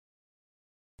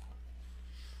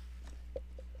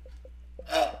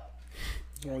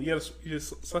Well, you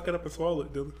just suck it up and swallow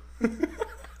it, Dylan.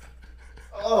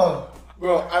 Oh,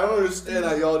 bro, I don't understand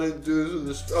how y'all didn't do this in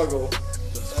the struggle.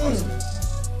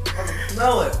 I can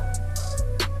smell it.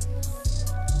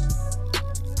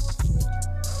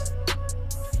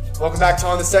 Welcome back to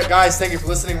On The Set, guys. Thank you for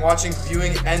listening, watching,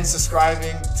 viewing, and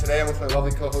subscribing. Today I'm with my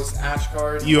lovely co-host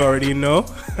Ashcard. You already know.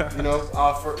 I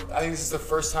think this is the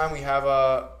first time we have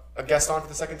a guest on for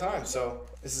the second time. So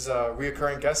this is a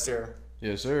reoccurring guest here.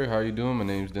 Yes, sir. How you doing? My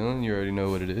name's Dylan. You already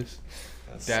know what it is.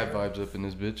 Yes, Dad sir. vibes up in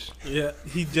this bitch. Yeah,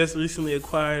 he just recently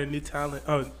acquired a new title. It's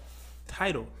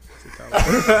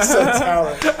a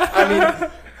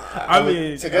talent. I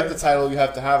mean, to get the title, you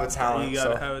have to have a talent. You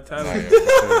gotta have a talent.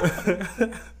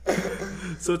 Yeah,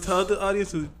 So tell the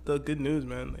audience the good news,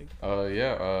 man.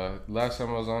 last time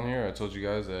I was on here, I told you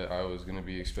guys that I was gonna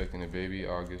be expecting a baby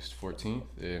August 14th,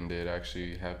 and it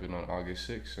actually happened on August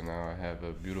 6th. And now I have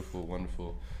a beautiful,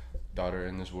 wonderful daughter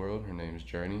in this world. Her name is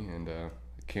Journey, and I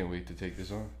can't wait to take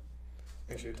this on.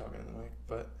 Make sure you're talking in the mic,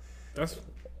 but That's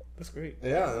great.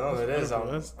 yeah, no, it is.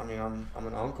 wonderful. I'm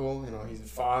an uncle. You know, he's a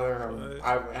father.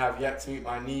 I have yet to meet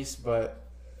my niece, but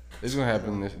It's gonna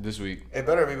happen this week. it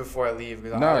better be before I leave.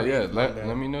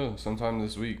 Let me know sometime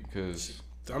this week because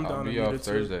I'm I'll down to be meet her off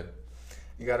too. Thursday.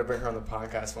 You got to bring her on the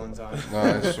podcast one time. No,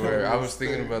 I swear. I was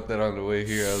thinking about that on the way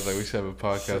here. I was like, we should have a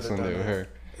podcast Should've one day done with her.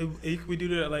 We do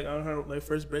that like on her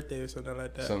first birthday or something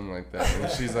like that. Something like that. When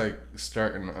she's like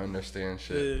starting to understand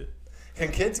shit. Yeah. Can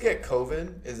kids get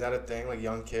COVID? Is that a thing? Like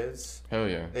young kids, Hell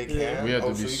yeah. they Yeah. can. We have to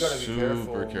be so you gotta be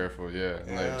super careful. careful. Yeah.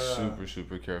 Yeah. Like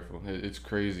super careful. It's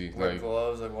crazy. Wear Like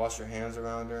gloves, like wash your hands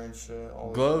around her and shit.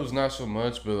 All gloves, not so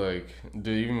much, but like, dude,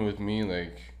 even with me,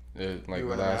 like You wear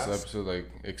a last mask? episode,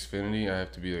 like Xfinity, I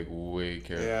have to be like way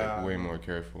careful, Yeah. like, way more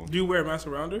careful. Do you wear a mask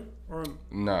around her? Or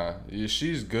Nah,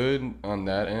 she's good on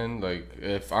that end. Like,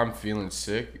 if I'm feeling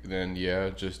sick, then yeah,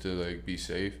 just to like be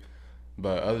safe.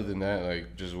 But other than that,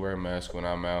 like, just wear a mask when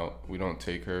I'm out. We don't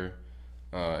take her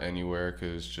anywhere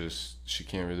because just she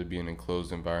can't really be in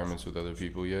enclosed environments with other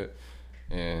people yet.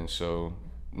 And so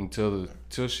until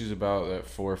she's about that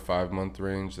 4 or 5 month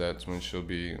range, that's when she'll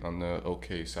be on the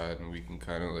okay side, and we can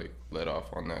kind of like let off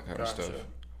on that kind of Gotcha. stuff.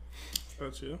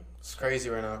 that's you. It's crazy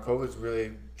right now. COVID's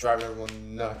really driving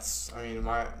everyone nuts. I mean,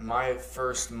 my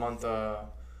first month of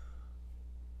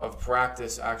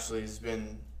practice actually has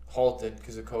been halted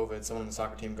because of COVID. Someone on the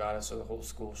soccer team got it, so the whole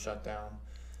school shut down.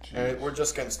 And we're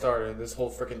just getting started. This whole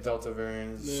freaking Delta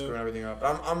variant is screwing everything up.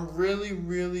 I'm really,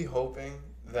 really hoping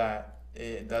that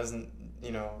it doesn't,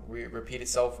 repeat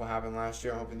itself what happened last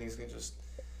year. I'm hoping things can just,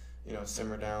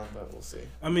 simmer down, but we'll see.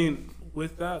 I mean,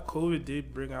 with that, COVID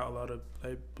did bring out a lot of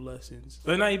like blessings,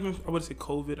 but not even. I would say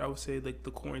COVID. I would say like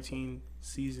the quarantine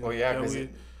season. Well, yeah, that because we-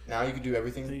 now you can do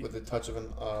everything with the touch of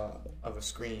a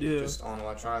screen, Yeah. just on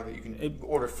electronic. You can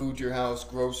order food to your house,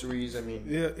 groceries. I mean,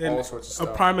 Yeah, all and sorts of a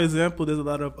stuff. prime example. There's a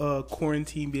lot of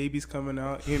quarantine babies coming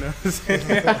out. You know what I'm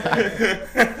saying?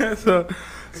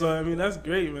 so I mean that's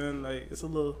great, man. Like it's a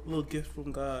little gift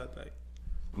from God. Like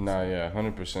Nah, yeah,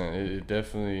 100%. It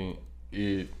definitely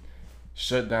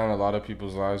shut down a lot of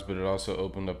people's lives, but it also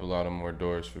opened up a lot of more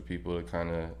doors for people to kind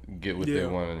of get what they Yeah.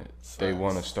 want. They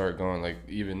want to start going like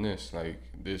even this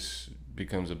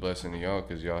becomes a blessing to y'all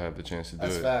because y'all have the chance to do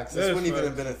That's it. facts. This That's wouldn't even facts.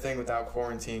 have been a thing without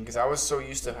quarantine because I was so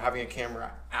used to having a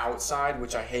camera outside,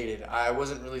 which I hated. I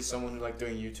wasn't really someone who liked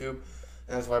doing YouTube,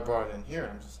 and that's why I brought it in here.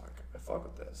 I'm just like, I fuck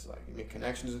with this. Like, you make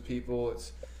connections with people.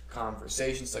 It's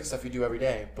conversations, like stuff you do every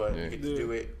day, but Yeah. you get to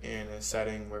do it in a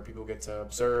setting where people get to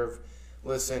observe,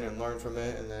 listen, and learn from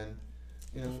it, and then,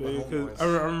 my homeboys. I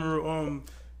remember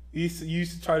you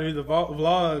used to try to do the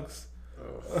vlogs.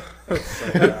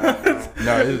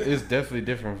 No, it's definitely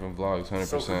different from vlogs,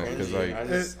 100%. Because like,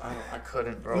 I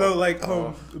couldn't, bro. No, like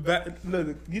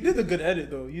you did a good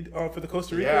edit though. You for the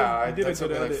Costa Rica. Yeah, you did that a took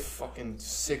good me like edit. fucking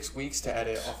 6 weeks to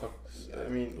edit off of. I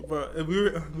mean, But we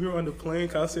were on the plane.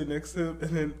 Kyle sitting next to him,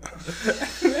 and then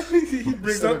he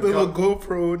brings Just like out the a little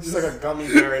GoPro. it's like a gummy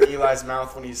bear in Eli's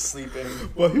mouth when he's sleeping.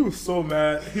 Well, he was so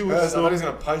mad. He I was so. thought he was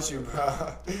gonna punch you,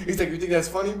 bro. He's like, "You think that's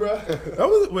funny, bro?" That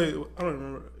was wait. I don't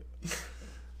remember.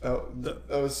 That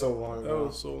was so long That ago.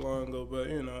 was so long ago, but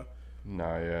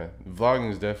nah, yeah,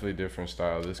 vlogging is definitely a different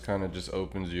style. This kind of just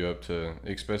opens you up to,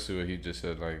 especially what he just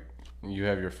said. Like, you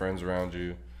have your friends around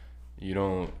you. You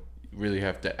don't really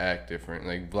have to act different.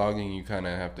 Like vlogging, you kind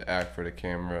of have to act for the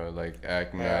camera, like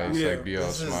act nice, Yeah. like be all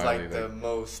This is smiley. like the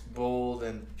most bold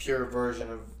and pure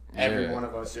version of every one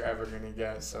of us you're ever gonna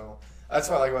get. So that's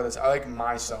what I like about this. I like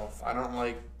myself. I don't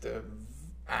like the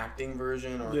acting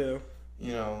version or yeah.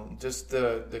 you know, just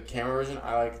the camera version,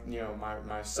 I like, you know,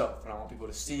 myself, and I want people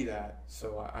to see that.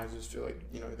 So I just feel like,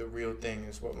 you know, the real thing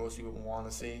is what most people want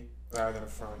to see rather than a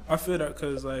front. I feel that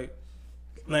because like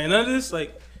none of this,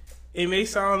 like, it may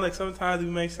sound like sometimes we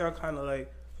may sound kind of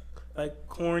like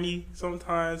corny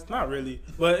sometimes, not really,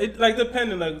 but it like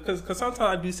depending, like because sometimes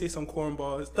I do say some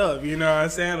cornball stuff, you know what I'm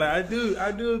saying? Like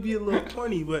I do be a little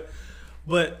corny, but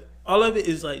all of it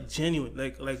is like genuine.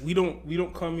 Like we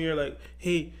don't come here like,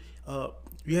 hey,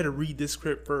 you had to read this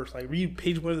script first. Like read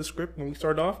page 1 of the script when we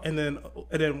start off, and then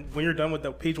when you're done with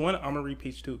that page 1, I'm gonna read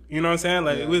page 2. You know what I'm saying?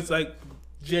 Like it was like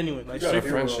genuine, like you got straight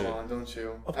friendship, on, don't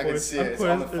you? Of I course, can see it. It's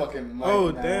on the fucking mic.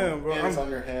 Oh now. damn, bro! And it's on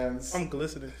your hands. I'm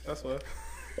glistening. That's why.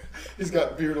 He's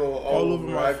got beard all over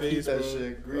my face, that bro.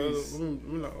 shit grease.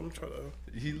 I'm trying to.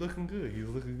 He's looking good. He's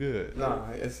looking good. Nah,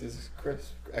 it's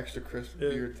crisp, extra crisp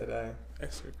beard today.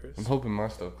 Extra crisp. I'm hoping my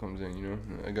stuff comes in. You know,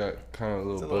 I got kind of a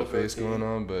little butt face going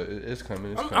on, but it's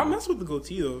coming. It's coming. I mess with the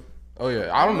goatee though. Oh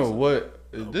yeah, I don't know what.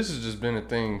 This has just been a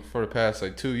thing for the past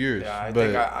like 2 years. Yeah, I but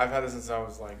think I've had it since I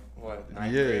was like what,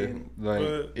 9th grade? Like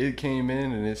But- it came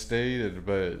in and it stayed,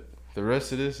 but the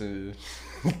rest of this is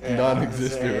Yeah,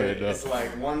 non-existent right now. It's like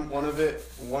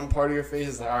one part of your face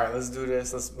is like, all right, let's do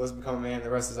this, let's become a man. The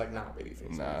rest is like, nah, baby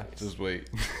face. Nah, baby face. just wait.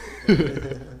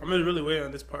 I'm gonna really wait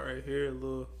on this part right here, a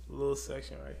little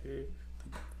section right here,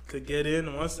 to get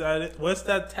in. Once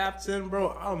that taps in,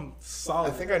 bro, I'm solid.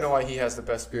 I think I know why he has the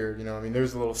best beard. You know, I mean,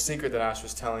 there's a little secret that Ash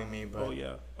was telling me, but Oh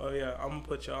yeah, I'm gonna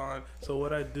put y'all on. So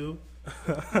what I do,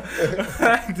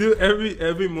 I do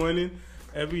every morning,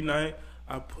 every night,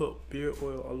 I put beard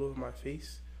oil all over my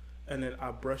face, and then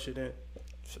I brush it in.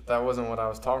 that wasn't what I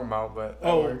was talking about. But that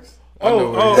Oh. works.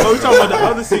 Oh, we talking about the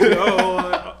other secret.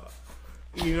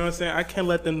 You know what I'm saying? I can't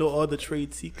let them know all the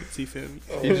trade secrets. You feel me?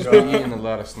 He just been eating a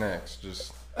lot of snacks.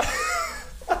 Just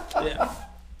Yeah.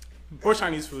 Or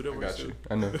Chinese food. I got you.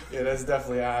 I know. Yeah, that's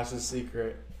definitely Ash's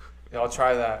secret. I'll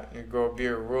try that. You grow a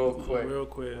beard real quick. Real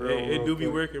quick. Real It do be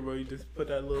quick. working, bro. You just put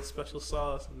that little special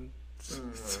sauce and. Oh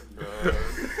my God.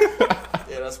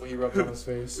 Yeah, that's what he rubbed on his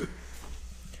face.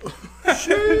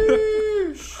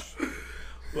 Sheesh.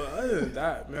 But other than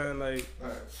that, man, like.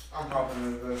 Alright, I'm hopping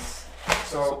into this.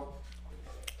 So,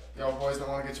 y'all boys don't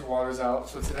want to get your waters out.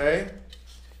 So today,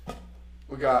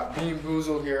 we got Bean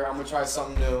Boozled here. I'm gonna try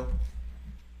something new.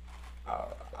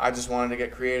 I just wanted to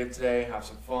get creative today, have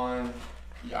some fun.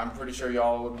 Yeah, I'm pretty sure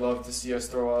y'all would love to see us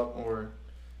throw up or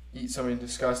eat something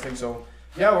disgusting. So,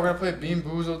 yeah, we're gonna play Bean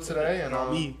Boozled today, and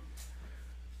Me.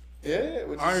 yeah,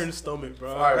 Iron stomach,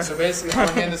 bro. Alright, so basically I'm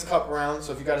gonna hand this cup around,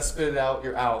 so if you gotta spit it out,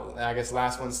 you're out. And I guess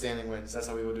last one standing wins. That's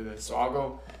how we will do this. So I'll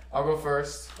go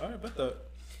first. Alright, bet that.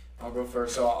 I'll go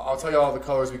first. So I'll tell you all the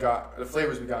colors we got, the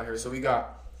flavors we got here. So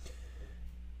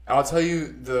I'll tell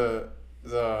you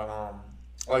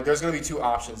like there's gonna be 2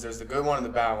 options. There's the good one and the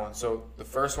bad one. So the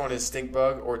first one is stink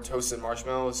bug or toasted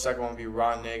marshmallow. The second one would be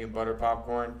rotten egg and butter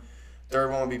popcorn.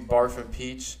 Third one would be barf and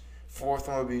peach. Fourth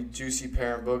one would be juicy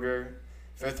pear and booger.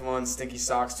 Fifth one, stinky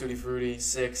socks, tutti frutti.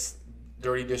 Sixth,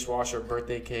 dirty dishwasher,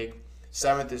 birthday cake.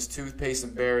 Seventh is toothpaste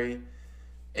and berry.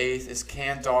 Eighth is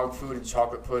canned dog food and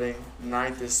chocolate pudding.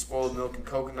 Ninth is spoiled milk and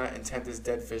coconut. And 10th is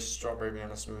dead fish strawberry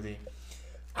banana smoothie.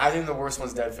 I think the worst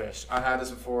one's dead fish. I've had this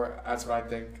before. That's what I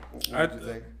think. What do you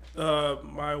think?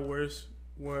 My worst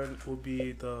one would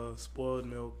be the spoiled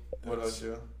milk. What about That's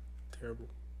you? Terrible.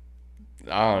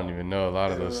 I don't even know. A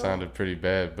lot of those sounded pretty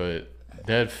bad, but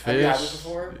dead fish. Have you had this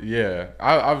before? Yeah,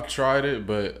 I've tried it,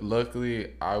 but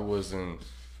luckily I wasn't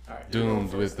Alright, you go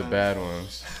doomed first with the then. bad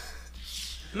ones.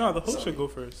 No, the host should go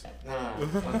first. Nah,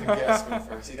 let the guest go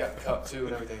first. He got the cup too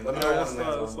and everything. Let me know Alright,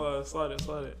 what one. slide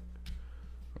it.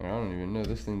 I don't even know.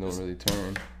 This thing don't really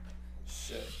turn.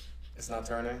 Shit. It's not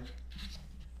turning.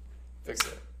 Fix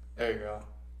it. There you go.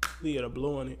 You gotta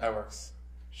blow on it. That works.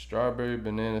 Strawberry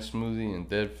banana smoothie and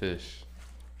dead fish.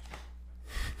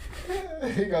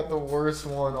 He got the worst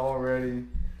one already.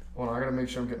 Hold on, I gotta make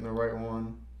sure I'm getting the right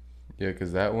one. Yeah,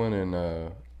 cause that one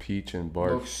and peach and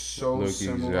barf Looks so look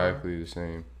similar. exactly the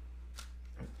same.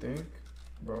 I think,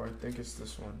 bro, I think it's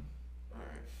this one.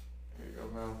 Alright, here you go,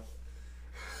 Mel.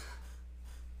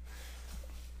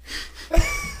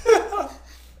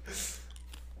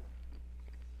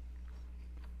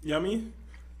 Yummy?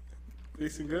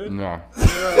 Tasting good? Nah,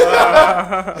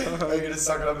 Are you gonna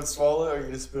suck it up and swallow it, or are you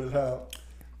gonna spit it out?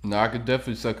 I could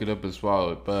definitely suck it up and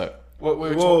swallow it, but Wait,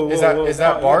 Whoa, is whoa,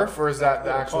 that whoa. barf or is that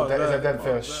the actual? Is that dead Pause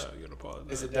fish? that. You gotta pause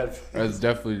that. Is it dead fish? it's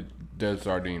definitely dead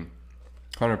sardine.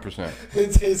 100%.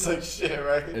 It tastes like shit,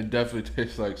 right? It definitely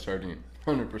tastes like sardine.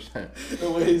 100%.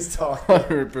 The way he's talking.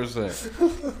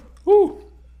 100%. Woo!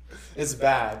 It's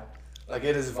bad. Like,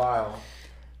 it is vile.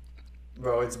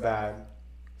 Bro, it's bad.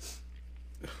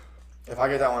 If I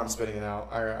get that one, I'm spitting it out.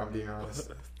 I'm being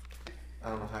honest. I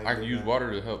don't know how you I do can use that.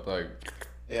 water to help, like.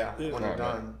 Yeah, Yeah. when you're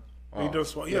done. You don't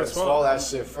swallow. You You gotta gotta swallow swallow. that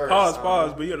shit first.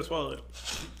 Pause, but you gotta swallow it.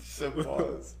 Sip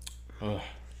pause. Ugh.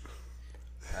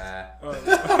 He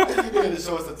just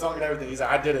show us the tongue and everything. He's like,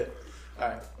 I did it.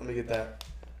 Alright, let me get that.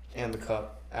 And the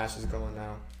cup. Ash is going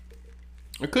now.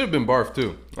 It could have been barf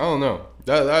too. I don't know.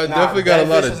 I definitely got a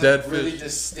lot of dead fish. Really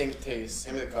distinct taste.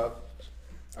 Give me the cup.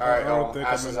 Alright, I don't think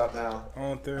Ash I'm is gonna- up now. I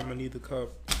don't think I'm gonna need the cup.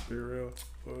 Be real.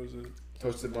 What was it?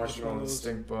 Toasted marshmallow and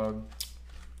stink bug.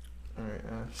 Alright,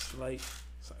 Ash. Slight.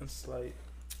 Something slight.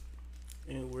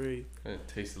 Ain't worried. It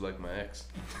tasted like my ex.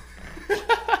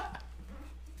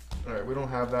 Alright, we don't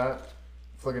have that.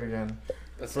 Flick it again.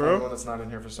 That's the For only real? one that's not in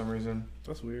here for some reason.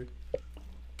 That's weird.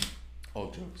 All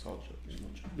jokes, all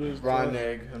jokes. There's Rotten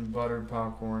egg and buttered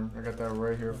popcorn. I got that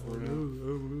right here for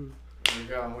you. There you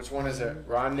go. Which one is it?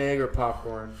 Rotten egg or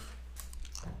popcorn?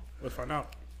 We'll find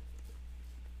out.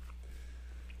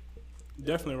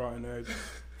 Definitely rotten egg.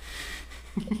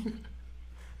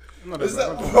 Not Is that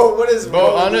that, bad. bro, what is Bro,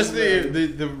 wrong with honestly,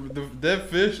 this the dead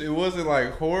fish, it wasn't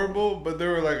like horrible, but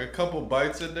there were like a couple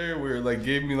bites in there where it like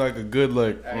gave me like a good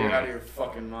like. man? You're out of your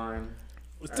fucking mind.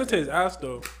 It still tastes ass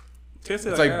though. Tastes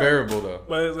It's like ass. bearable though.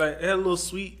 But it's like it had a little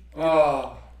sweet.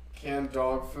 Oh, canned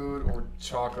dog food or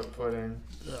chocolate pudding?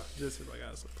 Yeah, it just tastes like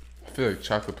ass. I feel like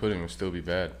chocolate pudding would still be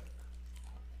bad.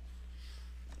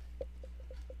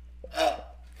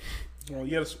 Oh,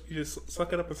 you just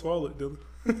suck it up and swallow it, Dylan.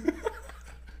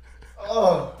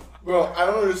 Oh, bro, I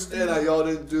don't understand how y'all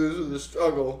didn't do this with the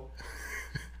struggle.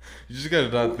 You just gotta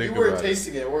not think You weren't about it.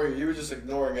 tasting it, were you? You were just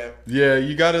ignoring it. Yeah,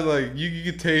 you gotta like you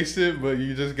can taste it, but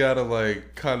you just gotta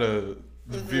like kind of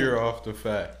veer off the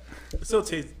fact. It still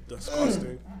tastes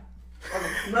disgusting. I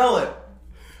can smell it.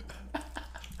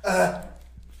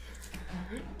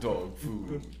 Dog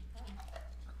food.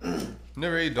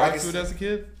 Never ate I dog can food see- as a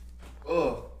kid.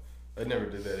 Ugh. I never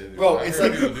did that either. Bro, I it's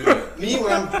heard like people do that. me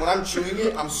when I'm chewing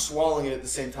it, I'm swallowing it at the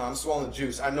same time. I'm swallowing the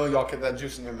juice. I know y'all get that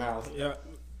juice in your mouth. Yeah.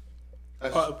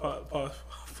 That's, Pause.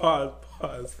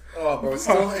 oh, bro,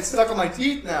 it's stuck on my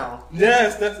teeth now.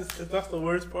 Yes, that's the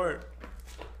worst part.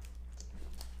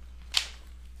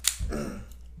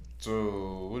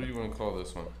 So, what do you want to call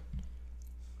this one?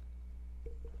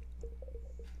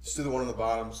 Just do the one on the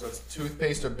bottom. So it's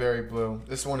toothpaste or berry blue.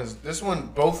 This one,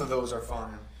 both of those are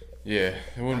fine. Yeah,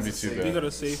 it wouldn't be That's too a You bad. got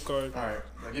a safeguard. All right,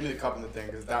 now give me the cup and the thing,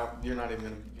 because you're not even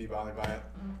gonna be bothered by it.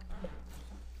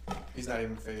 He's not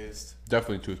even phased.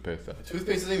 Definitely toothpaste though. The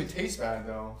toothpaste doesn't even taste bad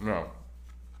though. No.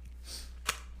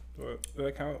 What, does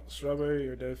that count? Strawberry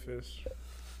or dead fish?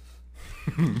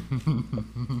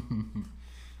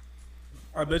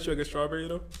 I bet you I get strawberry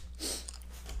though.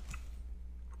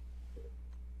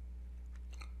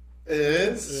 It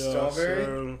is strawberry.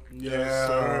 Sir. Yes, Yeah.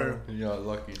 sir. You're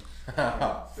lucky.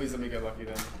 Please let me get lucky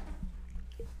then.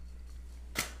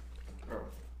 Bro,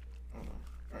 hold on. All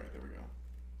right, there we go.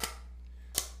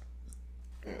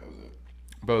 Yeah, that was it.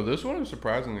 Bro, this one is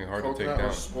surprisingly hard to take Coconut or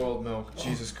down. spoiled milk?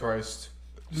 Jesus Christ.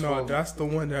 No, Spoiled- that's the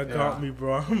one that got Yeah. me,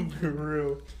 bro. I'm being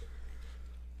real.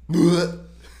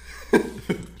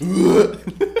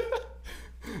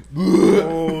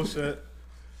 Oh shit.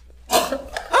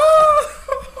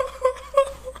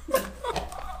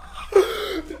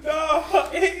 No,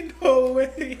 ain't no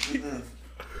way.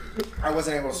 I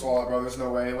wasn't able to swallow it, bro. There's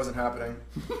no way. It wasn't happening.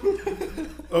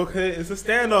 Okay, it's a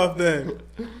standoff then.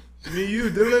 Me, you,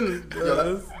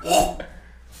 Dylan.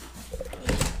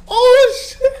 Oh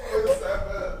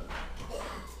shit.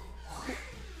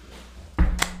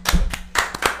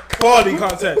 Quality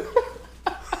content.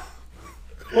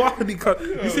 Quality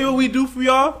content. You see what we do for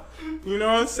y'all? You know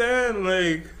what I'm saying?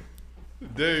 Like,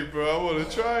 Dang, bro, I want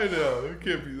to try it now. It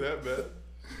can't be that bad.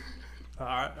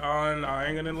 I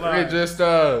ain't gonna lie. Hey, just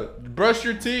brush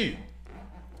your teeth.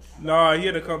 Nah, he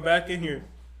had to come back in here.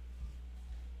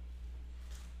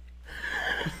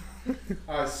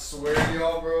 I swear to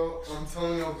y'all, bro. I'm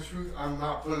telling y'all the truth. I'm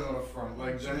not putting on a front.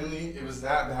 Like, genuinely, it was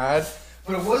that bad.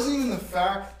 But it wasn't even the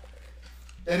fact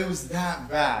that it was that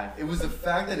bad. It was the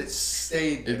fact that it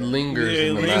stayed there. It lingers Yeah,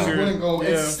 in the it It just mouth. lingered. wouldn't go. Yeah.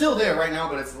 It's still there right now,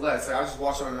 but it's less. Like, I just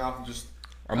washed it on my mouth and just.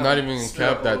 I'm not even gonna spit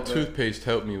up cap a that little bit. toothpaste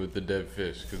helped me with the dead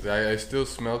fish because I still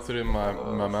smelt it in my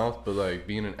mouth, but like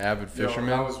being an avid Yo, fisherman,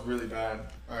 that was really bad.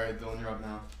 All right, Dylan, you're up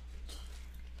now.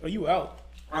 Oh, you out?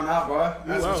 I'm out, bro.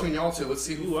 That's out. between y'all two. Let's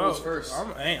see who You falls out? first.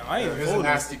 I ain't Here's a folded.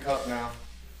 nasty cup now.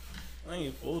 I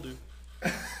ain't folded.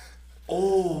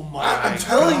 oh my! I'm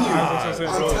telling you. I'm I'm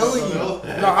telling you. No,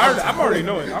 I'm already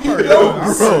knowing. I'm already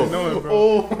knowing, bro.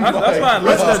 Oh That's why I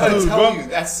looked That's what at I'm dude, telling bro. you.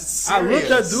 That's I serious.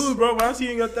 looked at dude, bro. When I see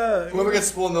you got that. Whoever gets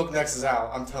spoiled milk next is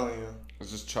out. I'm telling you. It's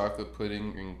just chocolate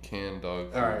pudding and canned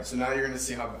dog food. All right, so now you're gonna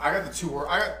see how I got the two.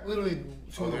 I got literally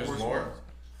two of the there's worst more?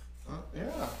 ones. Yeah.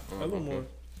 Oh, A little okay. more.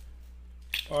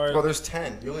 All right. Bro, there's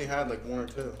 10. You only had like 1 or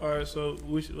 2. All right. So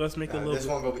let's make it a little. This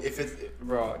bit, one go. If it's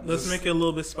bro. let's make it a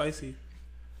little bit spicy.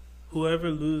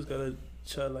 Whoever loses gotta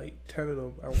try like 10 of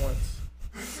them at once.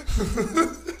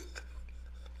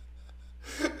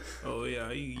 Oh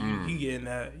yeah, you getting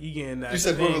that? You getting that? You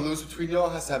said thing. whoever loses between y'all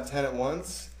has to have 10 at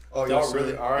once. Oh, Yes, y'all sir.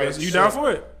 really? All right. Yes, you shit. down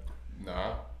for it?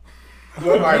 Nah.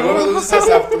 All right, whoever loses has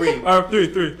to have 3. All right,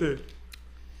 three.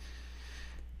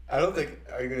 I don't think.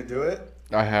 Are you gonna do it?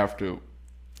 I have to.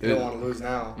 You don't want to lose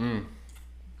now.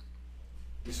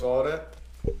 You swallowed it?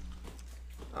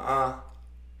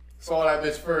 Swallow that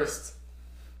bitch first.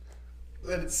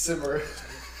 Let it simmer.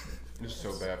 It's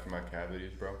so bad for my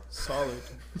cavities, bro.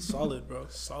 Solid, bro.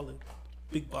 Solid.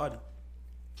 Big body.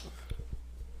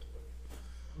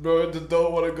 Bro, I just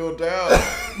don't want to go down.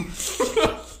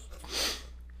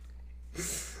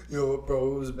 Yo,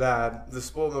 bro, it was bad. The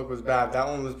spoiled milk was bad. That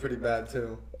one was pretty bad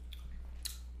too.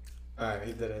 All right,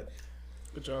 he did it.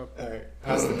 Good job. All right,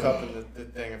 pass the cup and the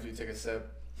thing after you take a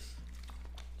sip.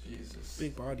 Jesus.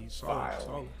 Big body. Solid.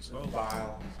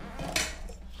 Vile.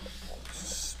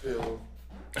 Spill.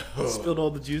 Spilled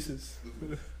all the juices.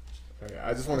 Okay,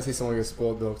 I just want to see someone get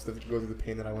spoiled milk so they can go through the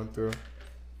pain that I went through.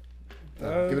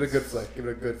 Give it a good flick. Give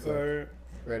it a good flick. Sorry.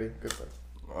 Ready? Good flick.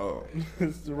 Oh.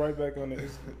 It's right back on it.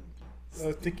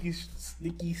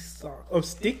 Sticky sock. Oh,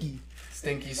 sticky.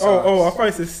 Stinky socks. Oh, I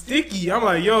probably said sticky. I'm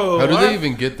like, yo. How do what? they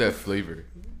even get that flavor?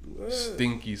 What?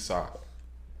 Stinky sock.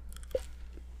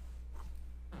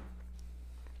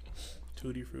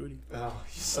 Tutti fruity. Oh,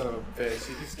 you son of a bitch.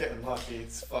 He keeps getting lucky.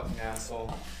 It's a fucking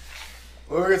asshole.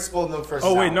 Whoever gets spoiled milk first.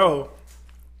 Oh is wait, out. no.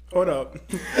 Hold up.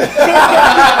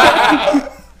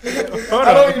 I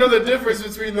don't even know the difference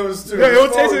between those two. Yeah,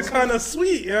 it tasted kind of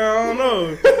sweet. Yeah, I don't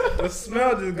know. The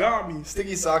smell just got me.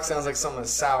 Sticky sock sounds like something that's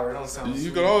sour. It don't sound You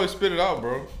sweet. can always spit it out,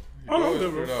 bro. You I can know always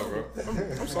that, spit it out,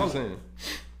 bro. I'm so saying.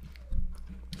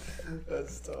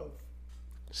 That's tough.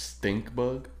 Stink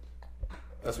bug?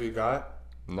 That's what you got?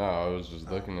 No, I was just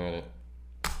looking at it.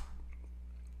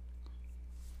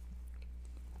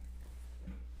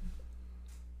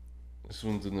 This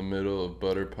one's in the middle of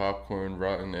butter, popcorn,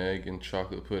 rotten egg, and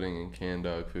chocolate pudding and canned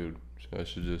dog food. So I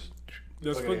should just.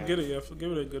 Just Look at get it. Yeah,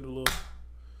 give it a good little.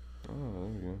 Oh, there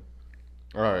we go.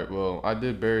 Alright, well, I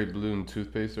did berry blue and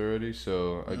toothpaste already,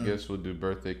 so I guess we'll do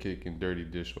birthday cake and dirty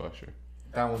dishwasher.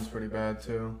 That one's pretty bad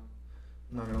too.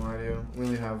 I'm not gonna lie to you.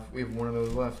 We have one of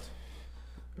those left.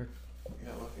 You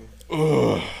got lucky.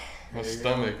 Ugh, my There you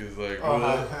stomach is like.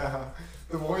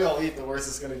 The more y'all eat, the worse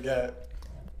it's gonna get.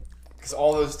 Because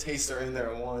all those tastes are in there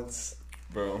at once.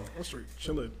 Bro. I'm straight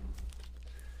chilling.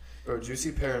 Bro,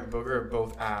 Juicy Pear and Booger are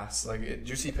both ass. Like,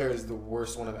 Juicy Pear is the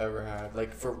worst one I've ever had.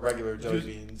 Like, for regular jelly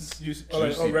beans. Juicy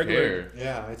Juicy pear.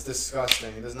 Yeah, it's disgusting.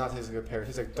 It does not taste like a pear. It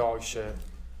tastes like dog shit.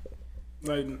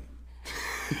 Like,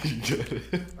 You get it?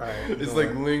 Alright. It's go like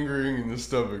on. lingering in the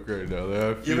stomach right now. I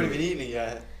You feel haven't it. even eaten it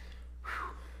yet.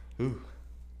 Ooh.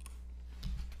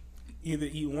 either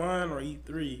eat 1 or eat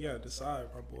 3. You gotta decide,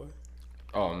 my boy.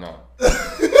 Oh, no.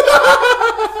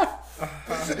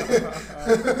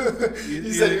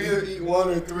 You said you either eat 1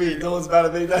 or 3. No one's about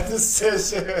to make that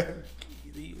decision.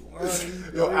 Either eat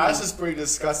 1. Yo, Ash is pretty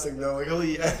disgusting though. Like, he'll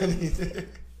eat anything.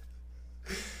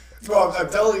 Bro, I'm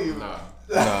telling you. Nah.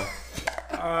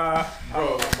 Nah.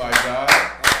 Bro, my God.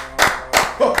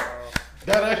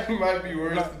 That actually might be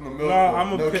worse than the milk. No, I'm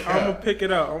no gonna cap. pick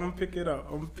it out. I'm gonna pick it out.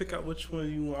 I'm gonna pick out which one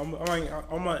you want.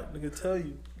 I'm not gonna tell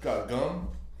you. Got gum?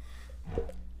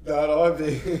 That'll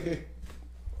be.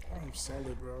 I'm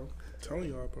solid, bro. I'm telling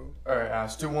y'all, bro. Alright,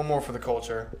 Ash, do one more for the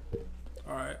culture.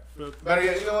 All right. Better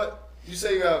yet, you know what? You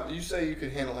say you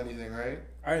could handle anything, right?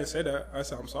 I didn't say that. I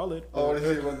said I'm solid. I want to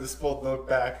hear you run the spoiled milk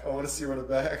back. I want to see you run it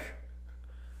back.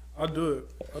 I'll do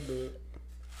it.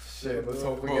 Shit, let's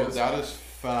hope we Bro, get that is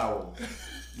foul.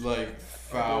 Like,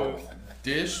 foul.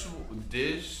 Dish?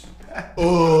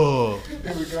 Oh.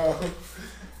 Here we go.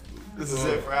 This is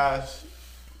it for Ash.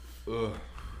 Ugh.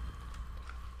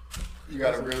 You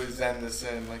gotta really zen this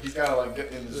in. Like, he's gotta like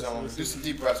get in the zone. Do some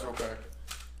deep breaths real quick.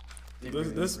 Deep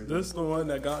breathing, This deep breathing. is the one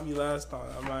that got me last time.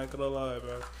 I'm not gonna lie,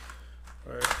 bro.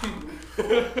 All right.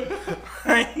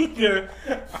 I ain't gonna.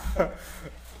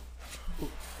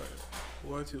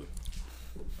 1, 2.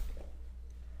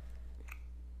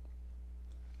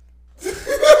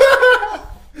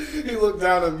 He looked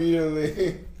down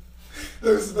immediately.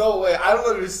 There's no way. I don't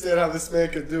understand how this man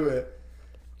could do it.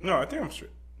 No, I think I'm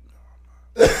straight.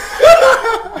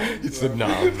 It's a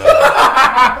nom.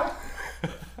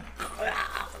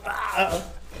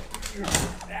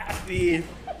 Nasty.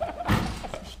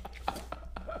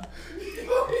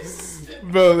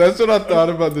 Bro, that's what I thought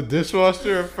about the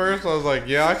dishwasher at first. I was like,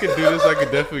 yeah, I could do this. I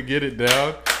could definitely get it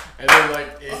down. And then,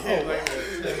 like, it hit, like, a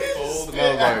tenfold.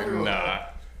 And I was like, nah.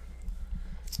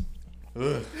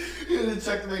 Ugh. You had to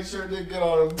check to make sure it didn't get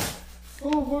on him.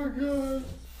 Oh, my God.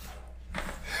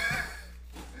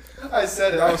 I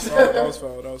said it. That was foul. That was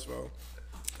foul. That was foul.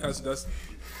 That's.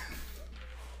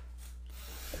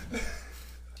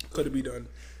 Could it be done?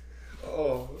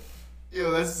 Oh.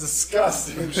 Yo, that's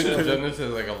disgusting. We should have done this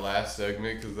as like a last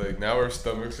segment because like now our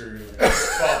stomachs are gonna be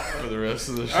fucked for the rest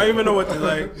of the show. I don't even know what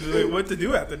to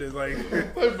do after this. Like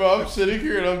bro, I'm sitting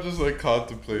here and I'm just like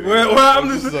contemplating. I'm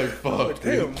just like, fuck.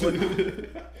 Damn,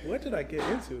 what did I get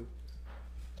into?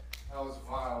 That was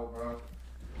vile, bro.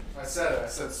 I said it. I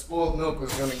said spoiled milk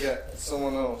was gonna get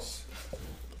someone else.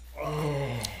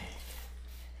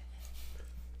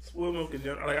 Spoiled milk in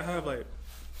general. Like I have like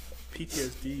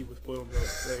PTSD with spoiled milk.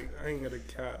 Like I ain't got a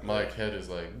cat. My head is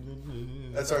like.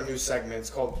 That's our new segment. It's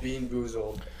called Bean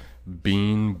Boozled.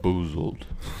 Bean Boozled.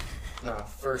 Nah,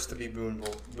 first to be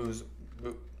boozled.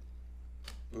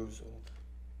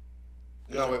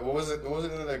 No, wait. What was it? What was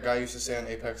it that guy used to say on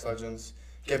Apex Legends?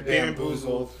 Get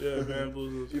bamboozled. Yeah,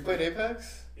 bamboozled. You played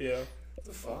Apex? Yeah. What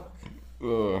the fuck?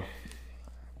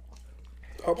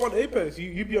 Hop on Apex.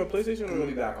 You be on PlayStation I'm or gonna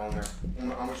be back on there. I'm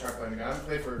gonna try playing again. I haven't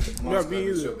played for months. Yeah, me I've been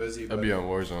either. so busy. I'll be on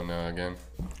Warzone now again.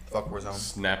 Fuck Warzone.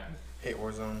 Snap. Hate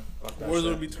Warzone. Fuck that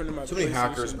Warzone shit. be turning my Too many PlayStation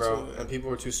hackers, bro, to and people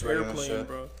were too sweaty on that airplane, shit.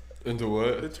 bro. Into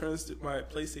what? It turns my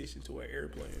PlayStation to an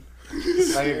airplane.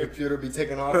 Now your computer be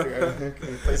taking off your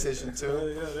PlayStation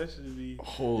 2. Yeah, that should be.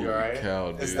 Holy right?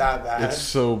 cow, dude. It's that bad. It's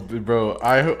so, bro.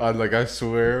 I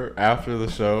swear after the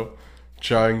show,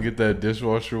 try and get that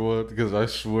dishwasher one because I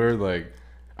swear like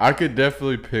I could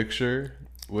definitely picture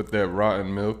what that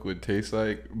rotten milk would taste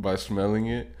like by smelling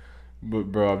it.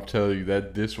 But bro, I'm telling you,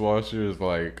 that dishwasher is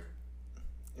like.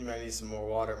 You might need some more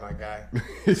water, my guy.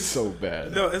 It's so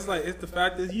bad. No, it's the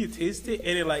fact that you taste it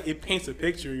and it paints a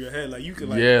picture in your head. Like you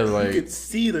can you can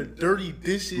see the dirty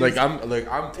dishes.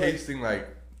 I'm tasting like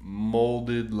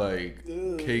molded, like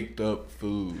caked up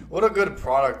food. What a good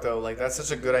product though. Like that's such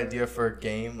a good idea for a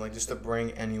game, like just to bring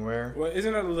anywhere. Well,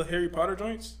 isn't that the Harry Potter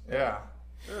joints? Yeah.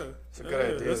 Yeah, it's a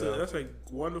good idea. That's like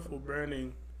wonderful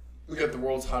branding. We got the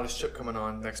world's hottest chip coming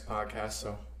on next podcast,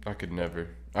 so I could never.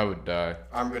 I would die.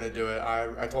 I'm gonna do it.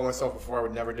 I told myself before I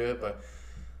would never do it, but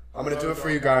I'm gonna do it for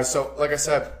you guys. So, like I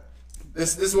said,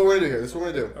 this is what we're gonna do here. This is what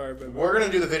we're gonna do. All right, baby. We're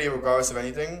gonna do the video regardless of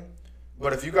anything.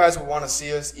 But if you guys want to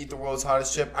see us eat the world's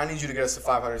hottest chip, I need you to get us to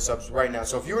 500 subs right now.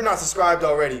 So if you are not subscribed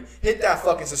already, hit that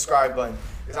fucking subscribe button.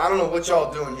 Because I don't know what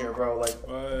y'all doing here, bro. Like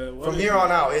from here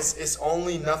on out, it's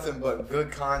only nothing but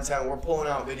good content. We're pulling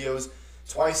out videos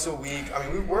twice a week. I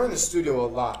mean, we're in the studio a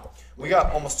lot. We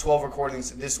got almost 12 recordings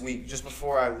this week just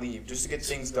before I leave, just to get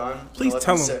things done. Please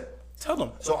tell them. Tell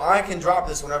them. So I can drop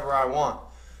this whenever I want.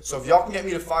 So if y'all can get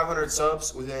me to 500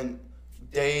 subs within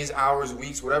days, hours,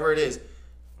 weeks, whatever it is,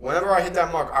 whenever I hit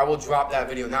that mark, I will drop that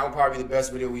video. And that will probably be the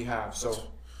best video we have. So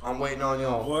I'm waiting on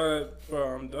y'all. What?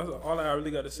 Bro, that's all I really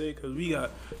got to say because we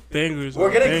got bangers.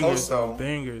 We're getting bangers, close, though.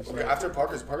 Bangers. Okay, after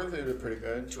Parker's video did pretty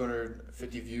good.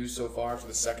 250 views so far for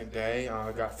the second day.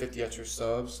 I got 50 extra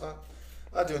subs.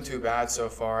 Not doing too bad so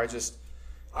far. It's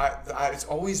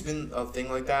always been a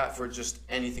thing like that for just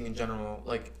anything in general.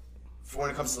 Like, for when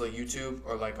it comes to like YouTube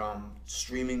or like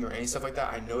streaming or any stuff like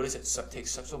that, I notice it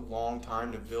takes such a long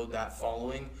time to build that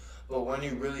following. But when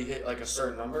you really hit like a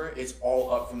certain number, it's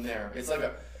all up from there. It's like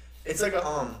a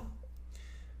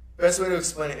best way to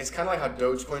explain it. It's kind of like how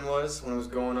Dogecoin was when it was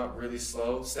going up really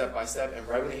slow, step by step, and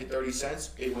right when it hit 30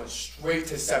 cents, it went straight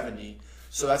to 70.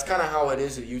 So that's kind of how it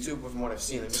is at YouTube from what I've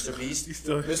seen. Like Mr. Beast. He's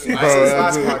still I said this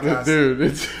last podcast. Dude,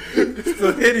 it's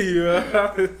still hitting you.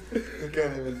 I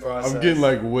can't even process. I'm getting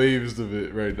like waves of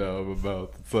it right now in my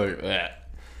mouth. It's like that.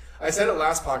 I said it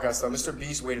last podcast though. Mr.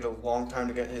 Beast waited a long time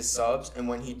to get his subs, and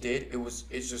when he did,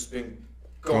 it's just been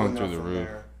going through up the from roof.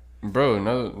 there.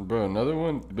 Another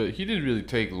one, but he didn't really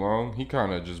take long. He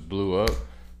kind of just blew up.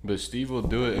 But Steve will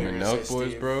do it, and the Nelk Boys,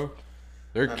 Steve. bro,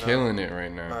 they're killing it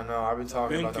right now. I know. I've been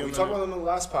talking about that. We talked about them in the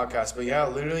last podcast, but yeah,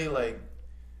 literally, like,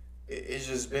 it's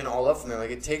just been all up from there. Like,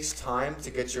 it takes time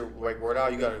to get your word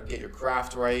out. You gotta get your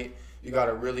craft right. You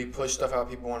gotta really push stuff out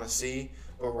people want to see.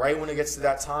 But right when it gets to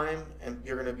that time, and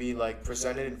you're gonna be like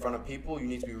presented in front of people, you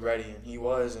need to be ready. And he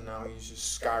was, and now he's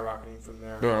just skyrocketing from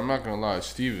there. Bro, I'm not gonna lie,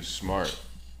 Steve is smart.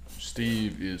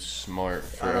 Steve is smart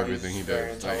for everything he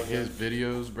does. Like his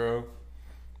videos, bro.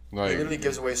 Like, he literally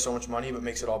gives away so much money, but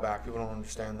makes it all back. People don't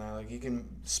understand that. Like, he can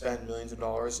spend millions of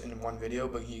dollars in one video,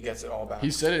 but he gets it all back. He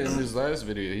said it in his last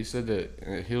video. He said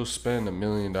that he'll spend $1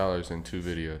 million in 2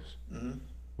 videos,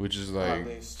 which is like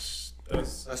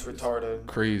That's retarded.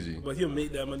 Crazy. But he'll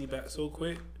make that money back so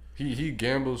quick. He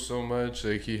gambles so much,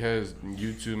 like he has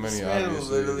YouTube money. This man will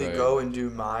Obviously, literally like, go and do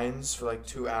mines for like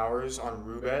 2 hours on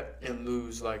Roulette and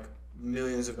lose like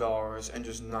millions of dollars and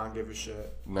just not give a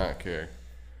shit. not care.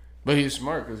 But he's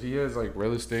smart because he has like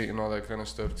real estate and all that kind of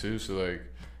stuff too. So like,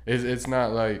 it's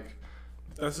not like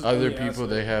That's his other only people. asset.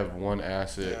 They have one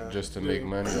asset Yeah. just to make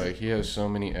money. Like he has so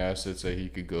many assets that he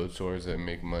could go towards that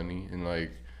make money, and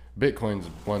like Bitcoin's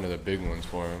one of the big ones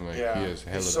for him. Like Yeah, he has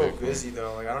hella he's so Bitcoin. busy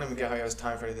though. Like I don't even get how he has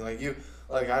time for anything.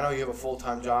 Like I know you have a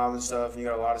full-time job and stuff, and you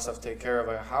got a lot of stuff to take care of.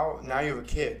 Like how now you have a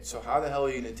kid, so how the hell are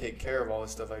you gonna take care of all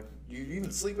this stuff? Like you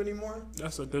even sleep anymore?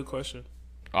 That's a good question.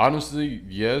 Honestly,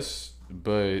 yes,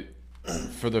 but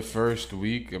for the first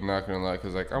week, I'm not gonna lie,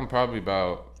 cause like I'm probably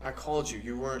about I called you.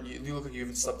 You weren't. You look like you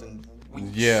haven't slept in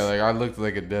weeks. yeah, like I looked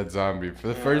like a dead zombie for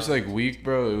the Yeah. first like week,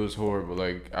 bro. It was horrible.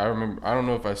 Like I remember, I don't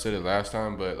know if I said it last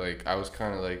time, but like I was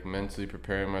kind of like mentally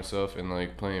preparing myself and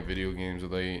like playing video games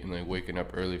late and like waking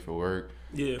up early for work.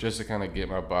 Yeah. Just to kind of get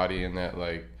my body in that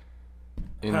like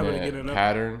in Habit of getting that up.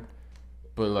 pattern.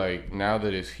 But like now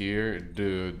that it's here,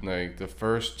 dude, like the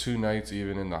first 2 nights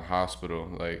even in the hospital,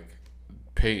 like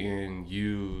Peyton,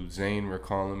 you, Zane were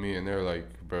calling me and they're like,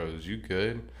 "Bro, is you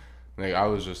good?" Like I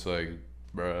was just like,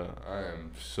 "Bro, I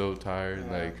am so tired."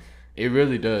 Yeah. Like it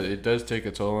really does. It does take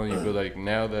a toll on you, but like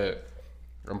now that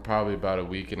I'm probably about a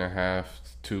week and a half,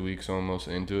 2 weeks almost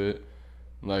into it,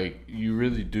 like you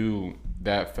really do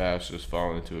that fast just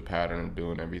fall into a pattern of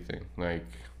doing everything. Like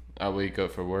I wake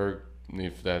up for work,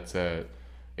 if that's at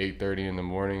 8:30 in the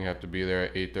morning, have to be there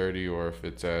at 8:30, or if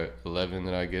it's at 11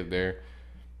 that I get there,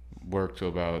 work till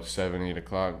about 7, 8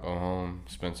 o'clock, go home,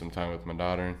 spend some time with my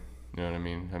daughter. You know what I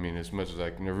mean? I mean, as much as I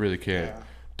really can't Yeah.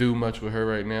 do much with her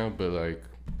right now, but like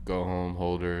go home,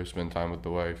 hold her, spend time with the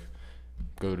wife,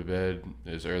 go to bed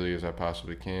as early as I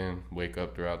possibly can, wake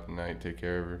up throughout the night, take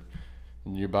care of her.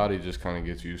 And your body just kind of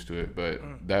gets used to it. But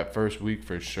that first week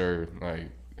for sure, like,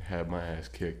 had my ass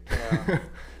kicked. Yeah.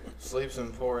 Sleep's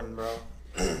important, bro.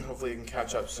 Hopefully you can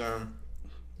catch up soon.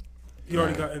 You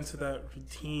already got into that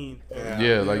routine.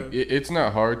 Yeah, like it's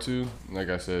not hard to. Like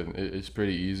I said, it's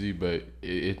pretty easy, but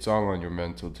it's all on your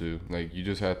mental too. Like you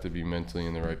just have to be mentally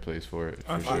in the right place for it,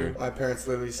 for sure. My parents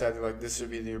literally said like this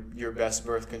would be your best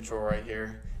birth control right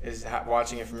here is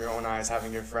watching it from your own eyes,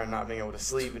 having your friend not being able to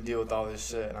sleep and deal with all this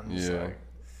shit. And I'm just like,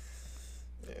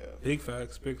 yeah. Big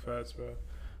facts, bro.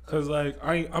 Cause like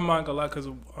I'm not gonna lie, cause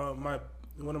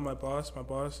one of my boss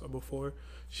before,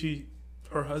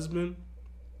 her husband,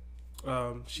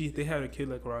 they had a kid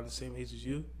like around the same age as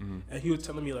you, and he was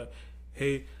telling me like,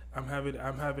 hey, I'm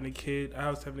having a kid. I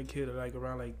was having a kid at like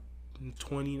around like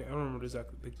 20. I don't remember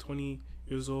exactly, like 20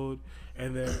 years old,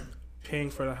 and then paying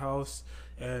for the house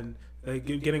and like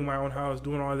getting my own house,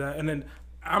 doing all that, and then.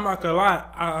 I'm not gonna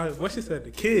lie. What she said,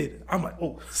 the kid. I'm like,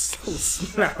 oh, so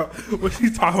snap. What she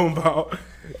talking about?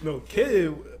 No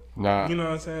kid. Nah. You know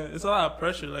what I'm saying? It's a lot of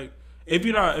pressure. Like if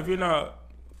you're not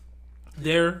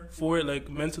there for it, like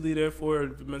mentally there for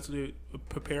it, mentally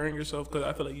preparing yourself, because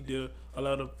I feel like you did a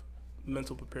lot of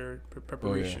mental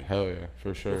preparation. Oh yeah, hell yeah,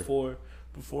 for sure.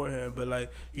 Beforehand, but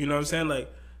like you know what I'm saying?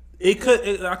 Like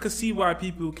I could see why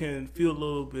people can feel a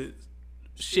little bit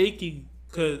shaky.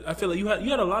 Cause I feel like you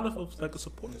had a lot of like a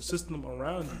support system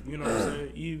around you. You know what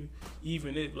I'm saying?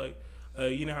 Even if like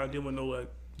you know how I deal with no like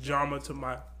drama to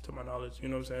my knowledge. You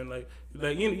know what I'm saying? Like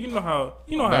you know how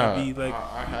it be like.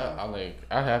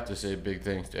 I have to say big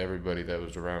thanks to everybody that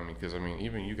was around me, because I mean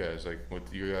even you guys, like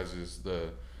with you guys is the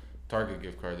Target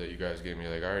gift card that you guys gave me.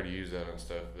 Like I already used that on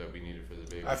stuff that we needed for the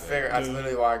baby. I figured that's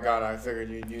literally why I got it. I figured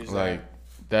you'd use like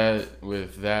that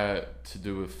with that to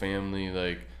do with family,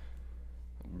 like.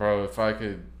 Bro, if I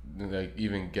could like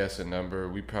even guess a number,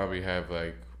 we probably have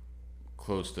like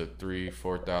close to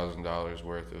 $3,000-$4,000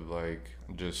 worth of like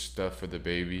just stuff for the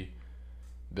baby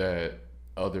that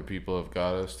other people have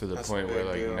got us, to the That's point a where big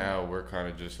like deal. now we're kind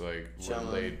of just like Chilling.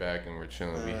 we're laid back and we're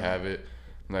chilling. Yeah. We have it.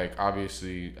 Like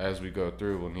obviously as we go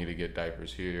through, we'll need to get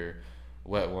diapers here,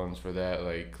 wet ones for that,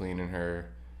 like cleaning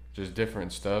her, just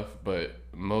different stuff. But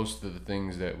most of the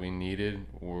things that we needed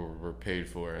were paid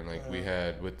for, and like we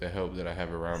had with the help that I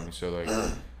have around me. So like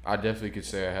I definitely could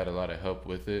say I had a lot of help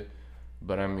with it.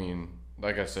 But I mean,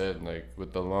 like I said, like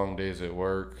with the long days at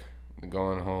work,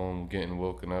 going home, getting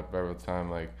woken up every time,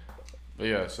 like. But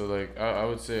yeah, so like I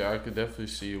would say I could definitely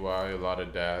see why a lot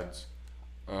of dads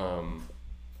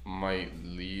might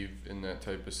leave in that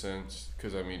type of sense,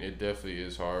 because I mean it definitely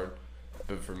is hard.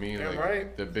 But for me, Damn like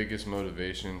right. the biggest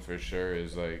motivation for sure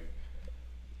is like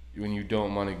when you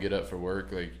don't want to get up for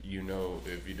work, like you know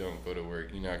if you don't go to work,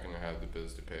 you're not gonna have the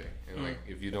bills to pay, and like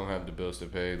if you don't have the bills to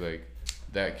pay, like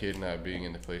that kid not being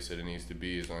in the place that it needs to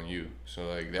be is on you. So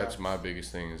like that's my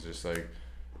biggest thing is just like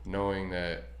knowing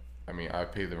that. I mean, I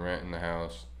pay the rent in the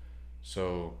house,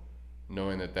 so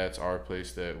knowing that that's our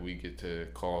place that we get to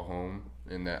call home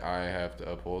and that I have to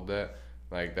uphold that,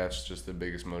 like that's just the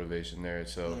biggest motivation there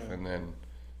itself. And then,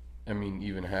 I mean,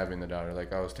 even having the daughter,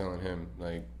 like I was telling him,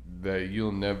 like that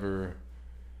you'll never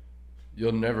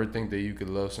think that you could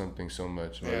love something so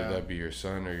much, whether that be your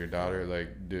son or your daughter.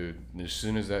 Like, dude, as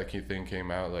soon as that thing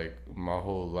came out, like my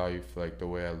whole life, like the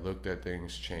way I looked at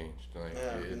things changed. Like,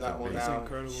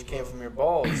 now she came from your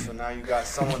balls, so now you got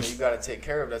someone that you got to take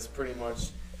care of. That's pretty much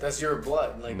that's your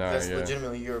blood. Like that's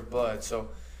legitimately your blood. So,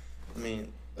 I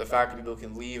mean, the fact that people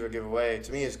can leave or give away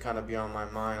to me is kind of beyond my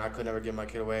mind. I could never give my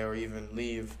kid away or even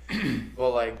leave.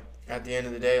 But like at the end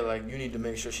of the day, like you need to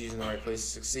make sure she's in the right place to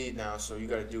succeed now. So you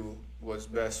got to do what's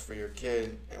best for your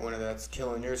kid, and when that's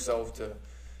killing yourself to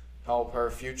help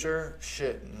her future,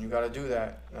 shit, and you got to do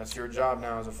that. That's your job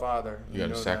now as a father. You got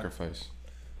to sacrifice.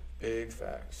 Big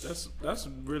facts. That's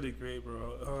really great,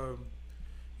 bro.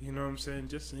 You know what I'm saying?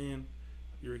 Just seeing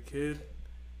you're a kid,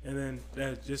 and then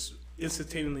that just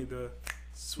instantaneously the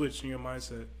switch in your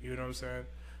mindset. You know what I'm saying?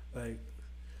 Like,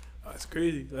 it's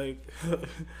crazy. Like,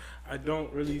 I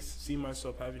don't really see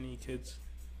myself having any kids.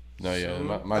 No, yeah,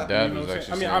 my dad was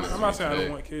actually. I mean, I'm not saying I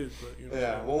don't want kids, but you know.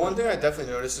 Yeah, well, one thing I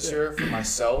definitely noticed this year for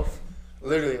myself,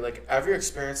 literally, like every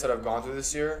experience that I've gone through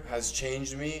this year has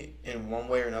changed me in one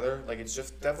way or another. Like it's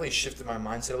just definitely shifted my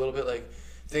mindset a little bit. Like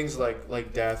things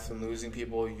like death and losing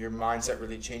people, your mindset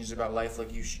really changes about life.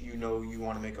 Like you know you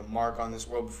want to make a mark on this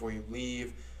world before you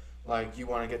leave. Like you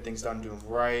want to get things done, doing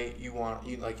right. You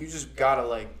just gotta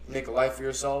like make a life for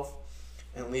yourself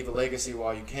and leave a legacy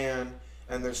while you can.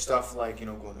 And there's stuff like, you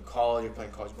know, going to college or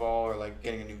playing college ball or like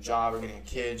getting a new job or getting a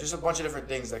kid. Just a bunch of different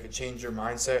things that could change your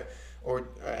mindset or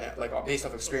like based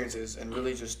off experiences and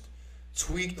really just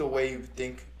tweak the way you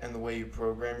think and the way you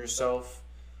program yourself.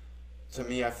 To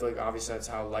me, I feel like obviously that's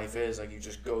how life is. Like you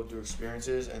just go through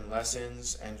experiences and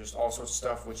lessons and just all sorts of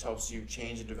stuff which helps you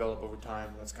change and develop over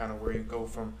time. That's kind of where you go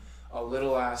from a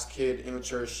little ass kid,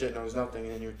 immature as shit, knows nothing,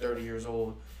 and then you're 30 years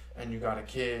old and you got a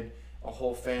kid, a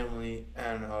whole family,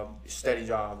 and a steady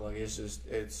job. Like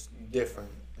it's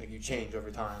different. Like you change over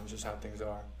time. It's just how things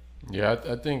are. Yeah,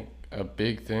 I think a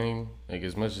big thing, like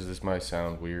as much as this might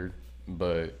sound weird,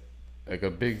 but like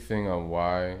a big thing on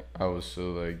why I was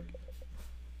so like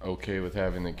okay with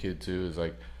having the kid too is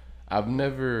like I don't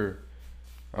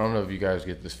know if you guys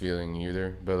get this feeling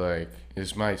either, but like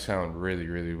this might sound really,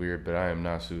 really weird, but I am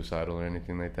not suicidal or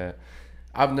anything like that.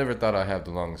 I've never thought I'd have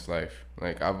the longest life.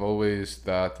 Like, I've always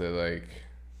thought that, like,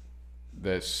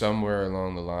 that somewhere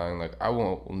along the line, like, I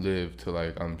won't live till,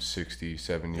 like, I'm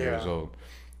 67 years old.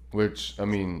 Which, I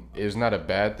mean, is not a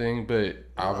bad thing, but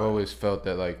I've always felt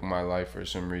that, like, my life for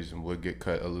some reason would get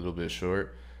cut a little bit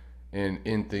short. And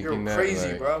in thinking You're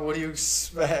crazy, bro. What do you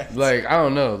expect? Like, I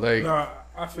don't know. Like, nah,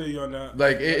 I feel you on that.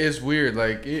 Like, it's weird.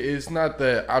 Like, it's not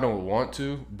that I don't want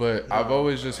to, but I've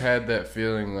always just had that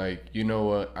feeling like, you know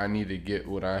what, I need to get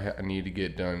what I need to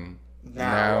get done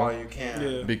now while you can.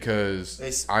 Yeah.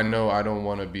 Because I know I don't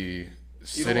want to be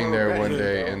sitting there one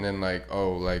day and then like,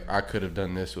 oh, like, I could have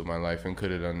done this with my life and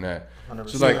could have done that. 100%.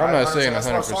 So, like, I'm not saying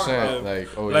 100%,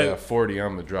 like, oh, like, yeah, 40,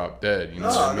 I'm going to drop dead. You know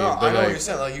what I mean? No, but I know what you're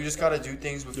saying. Like, you just got to do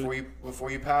things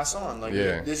before you pass on. Like,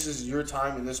 this is your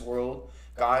time in this world.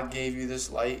 God gave you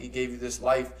this light. He gave you this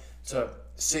life to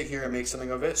sit here and make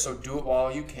something of it. So do it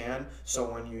while you can.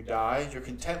 So when you die, you're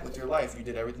content with your life. You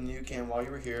did everything that you can while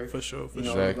you were here. For sure.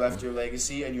 You left your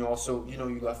legacy, and you also,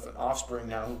 you left an offspring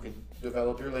now who can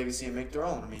develop your legacy and make their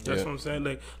own. I mean, that's what I'm saying.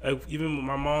 Like even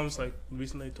my mom's like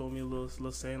recently told me a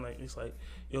little saying like it's like,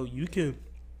 yo, you can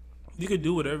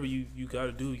do whatever you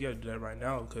gotta do. You gotta do that right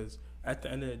now because at the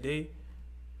end of the day,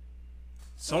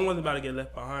 someone's about to get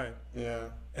left behind. Yeah.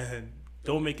 And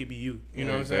don't make it be you. You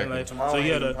know what I'm saying? Like, so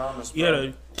you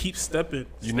gotta keep stepping.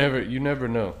 You never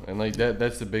know. And like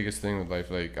that's the biggest thing with life.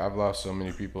 Like I've lost so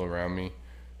many people around me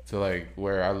to like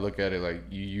where I look at it like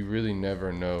you really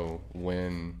never know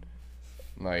when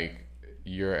like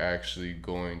you're actually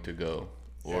going to go.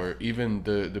 Or even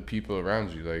the people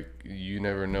around you. Like you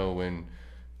never know when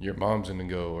your mom's gonna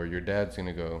go or your dad's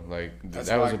gonna go. Like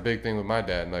that was a big thing with my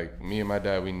dad. Like me and my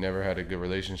dad, we never had a good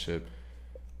relationship.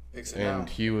 And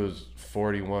he was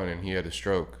 41 and he had a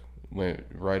stroke, went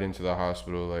right into the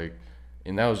hospital, like,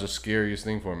 and that was the scariest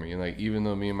thing for me. And like, even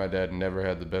though me and my dad never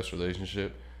had the best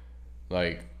relationship,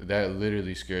 like that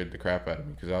literally scared the crap out of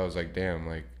me because I was like, damn,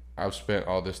 like I've spent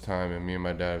all this time and me and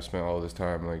my dad have spent all this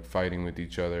time like fighting with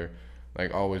each other,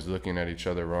 like always looking at each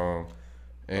other wrong.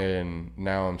 and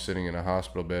now I'm sitting in a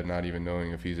hospital bed not even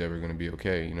knowing if he's ever going to be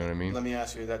okay. You know what I mean? Let me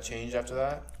ask you, did that change after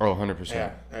that? Oh, 100%.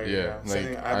 Yeah, there you go.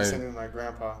 Like, I had the same thing with my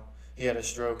grandpa. He had a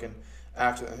stroke, and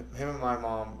after him and my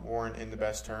mom weren't in the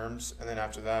best terms, and then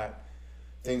after that,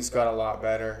 things got a lot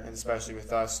better, and especially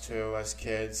with us too as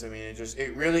kids. I mean,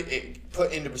 it really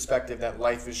put into perspective that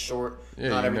life is short. Yeah,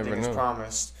 not you everything never is know.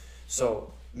 promised.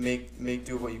 So make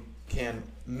do what you can.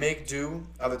 Make do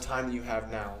of the time that you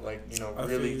have now. Like, you know, I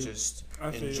really feel you. just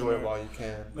I feel enjoy you, it while you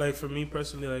can. Like for me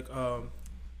personally, like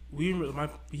my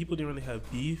people didn't really have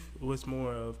beef. It was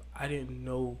more of I didn't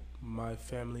know my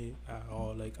family at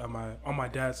all. Like on my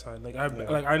dad's side, like I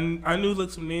knew like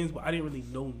some names, but I didn't really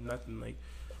know nothing. Like,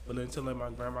 but until like my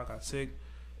grandma got sick,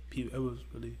 it was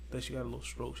really like she got a little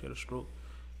stroke. She had a stroke.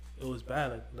 It was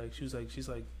bad. Like she's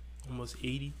like almost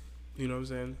 80. You know what I'm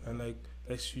saying? And like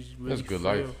she's really That's good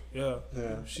frail. life.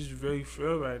 Yeah, she's very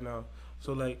frail right now.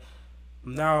 So like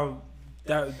now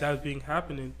that's being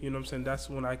happening. You know what I'm saying? That's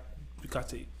when I got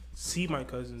to see my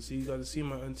cousins. Got to see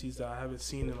my aunties that I haven't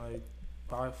seen in like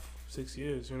 5-6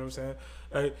 years. You know what I'm saying?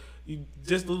 Like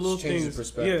just the little Just changes things.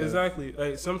 perspective. Yeah, exactly.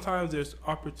 Like sometimes there's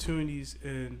opportunities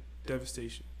in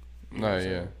devastation. You know what Nah, I'm yeah.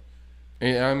 saying?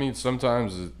 And I mean,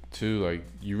 sometimes too, like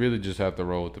you really just have to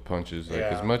roll with the punches. Like Yeah.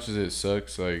 as much as it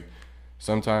sucks, like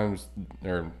sometimes,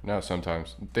 or not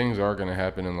sometimes, things are gonna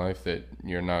happen in life that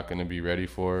you're not gonna be ready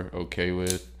for, okay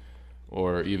with,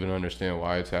 or even understand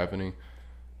why it's happening.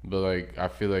 But like I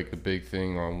feel like the big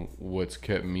thing on what's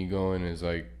kept me going is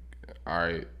like, all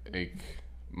right, like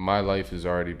my life is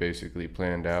already basically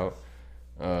planned out,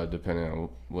 depending on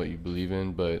what you believe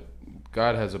in. But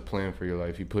God has a plan for your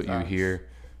life. He put you Facts. here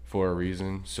for a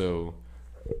reason. So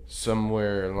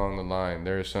somewhere along the line,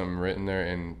 there is something written there.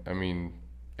 And I mean,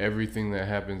 everything that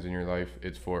happens in your life,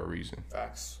 it's for a reason.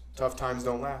 Facts. Tough times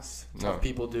don't last. No. Tough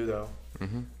people do, though.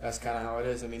 Mm-hmm. That's kind of how it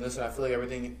is. I mean, listen, I feel like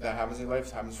everything that happens in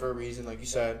life happens for a reason, like you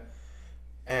said.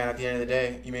 And at the end of the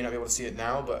day, you may not be able to see it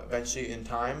now, but eventually in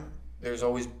time, there's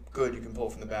always good you can pull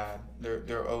from the bad.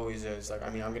 There always is. Like, I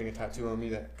mean, I'm getting a tattoo on me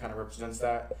that kind of represents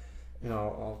that. You know,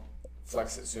 I'll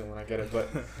flex it soon when I get it. But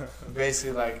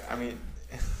basically, like, I mean,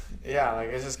 yeah, like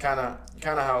it's just kind of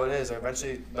how it is. Like,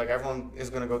 eventually, like everyone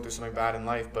is gonna go through something bad in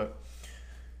life, but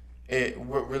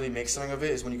what really makes something of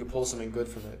it is when you can pull something good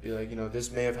from it. Be like, you know, this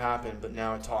may have happened, but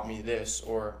now it taught me this,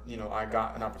 or, you know, I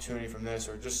got an opportunity from this,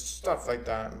 or just stuff like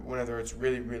that. Whether it's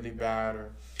really, really bad or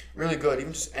really good,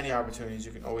 even just any opportunities,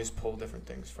 you can always pull different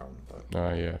things from. But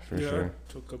Yeah, for sure.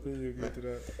 I completely agree to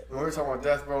that. when we were talking about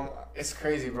death, bro, it's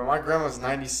crazy, bro. My grandma's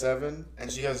 97,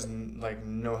 and she has, like,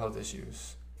 no health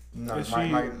issues. None. Is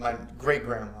My great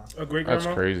grandma. A great That's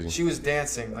grandma. crazy. She was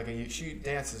dancing she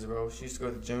dances, bro. She used to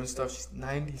go to the gym and stuff. She's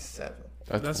 97.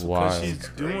 That's That's wild. because she's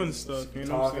doing stuff. You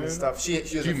know what Talking I'm and saying? stuff. She Could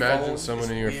has you a imagine phone. someone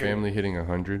It's in your weird. family hitting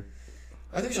 100?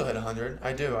 I think she'll hit 100.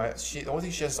 I do. The only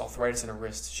thing she has is arthritis in her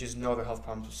wrist. She has no other health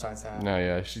problems besides that. No,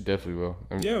 yeah, she definitely will.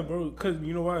 I mean, Yeah, bro. Cause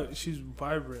you know what? She's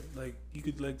vibrant. Like you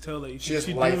could like tell. Like She has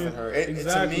she life doing- in her.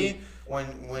 Exactly. To me,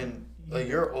 when like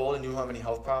you're old and you don't have any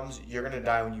health problems, you're gonna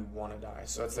die when you want to die.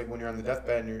 So it's like when you're on the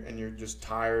deathbed and you're just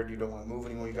tired, you don't want to move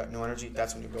anymore, you got no energy.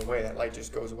 That's when you go away. That light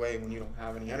just goes away when you don't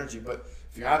have any energy. But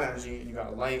if you have energy and you got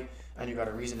a light and you got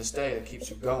a reason to stay, that keeps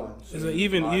you going. So It's like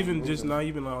your body even just moving. not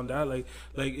even on that. Like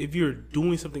if you're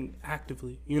doing something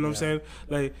actively, you know what I'm saying?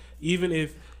 Like even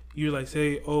if you're like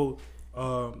say,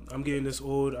 I'm getting this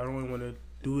old, I don't really want to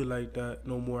do it like that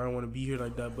no more. I don't want to be here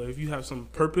like that. But if you have some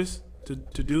purpose to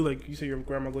do, like you say, your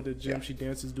grandma go to the gym, she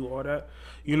dances, do all that.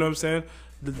 You know what I'm saying?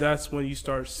 That's when you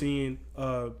start seeing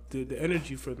the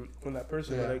energy from that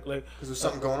person. Yeah. Like because there's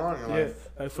something going on in your yeah, life.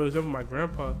 like for example, my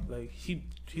grandpa, like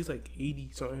he's like 80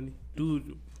 something.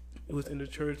 Dude was in the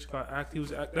church, got active. He was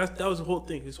that was the whole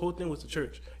thing. His whole thing was the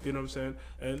church. You know what I'm saying?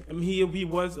 And I mean, he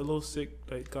was a little sick,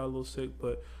 like got a little sick,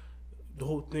 but the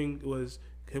whole thing was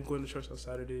him going to church on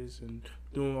Saturdays and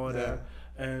doing all that.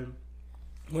 And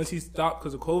once he stopped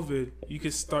because of COVID, you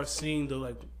could start seeing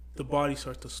the body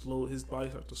start to slow. His body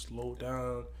starts to slow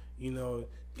down. You know,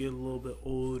 get a little bit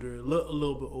older, a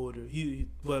little bit older.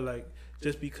 But like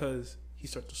just because he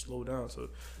starts to slow down, so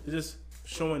it's just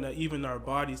showing that even our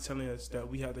body's telling us that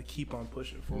we have to keep on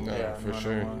pushing forward. No, Yeah, for no,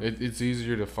 sure. no. It's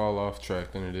easier to fall off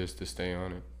track than it is to stay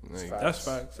on it. Like, That's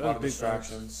facts. A lot That's of big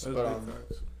distractions. facts. But That's big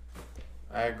facts.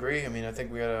 I agree. I mean, I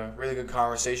think we had a really good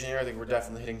conversation here. I think we're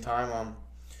definitely hitting time.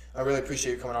 I really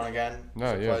appreciate you coming on again. No,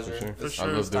 It's a yeah, pleasure. for sure. This I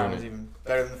love time doing was it. even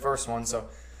better than the first one. So,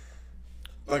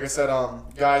 like I said,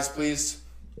 guys, please.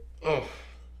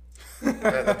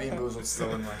 The bean boozled's still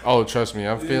in my. Oh, trust me,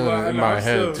 I'm feeling Well, it in no, my I'm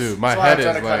head still- too. My That's why head I'm is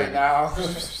trying to cut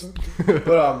it like, now.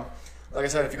 But like I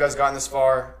said, if you guys gotten this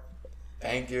far,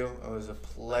 thank you. It was a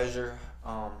pleasure.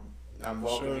 I'm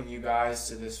welcoming you guys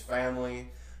to this family.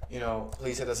 You know,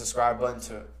 please hit the subscribe button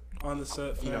to On the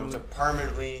set family. you know, to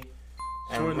permanently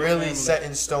and Join the really family. set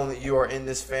in stone that you are in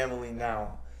this family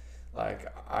now. Like,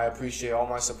 I appreciate all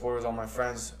my supporters, all my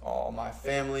friends, all my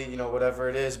family, you know, whatever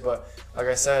it is. But like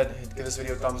I said, give this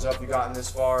video a thumbs up if you've gotten this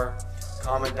far.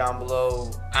 Comment down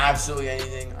below absolutely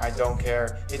anything. I don't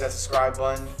care. Hit that subscribe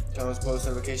button, turn those post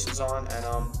notifications on, and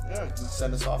yeah,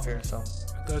 send us off here. So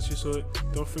I got you. So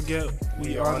don't forget,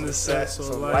 we are on the set.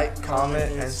 So like,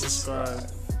 comment, and subscribe.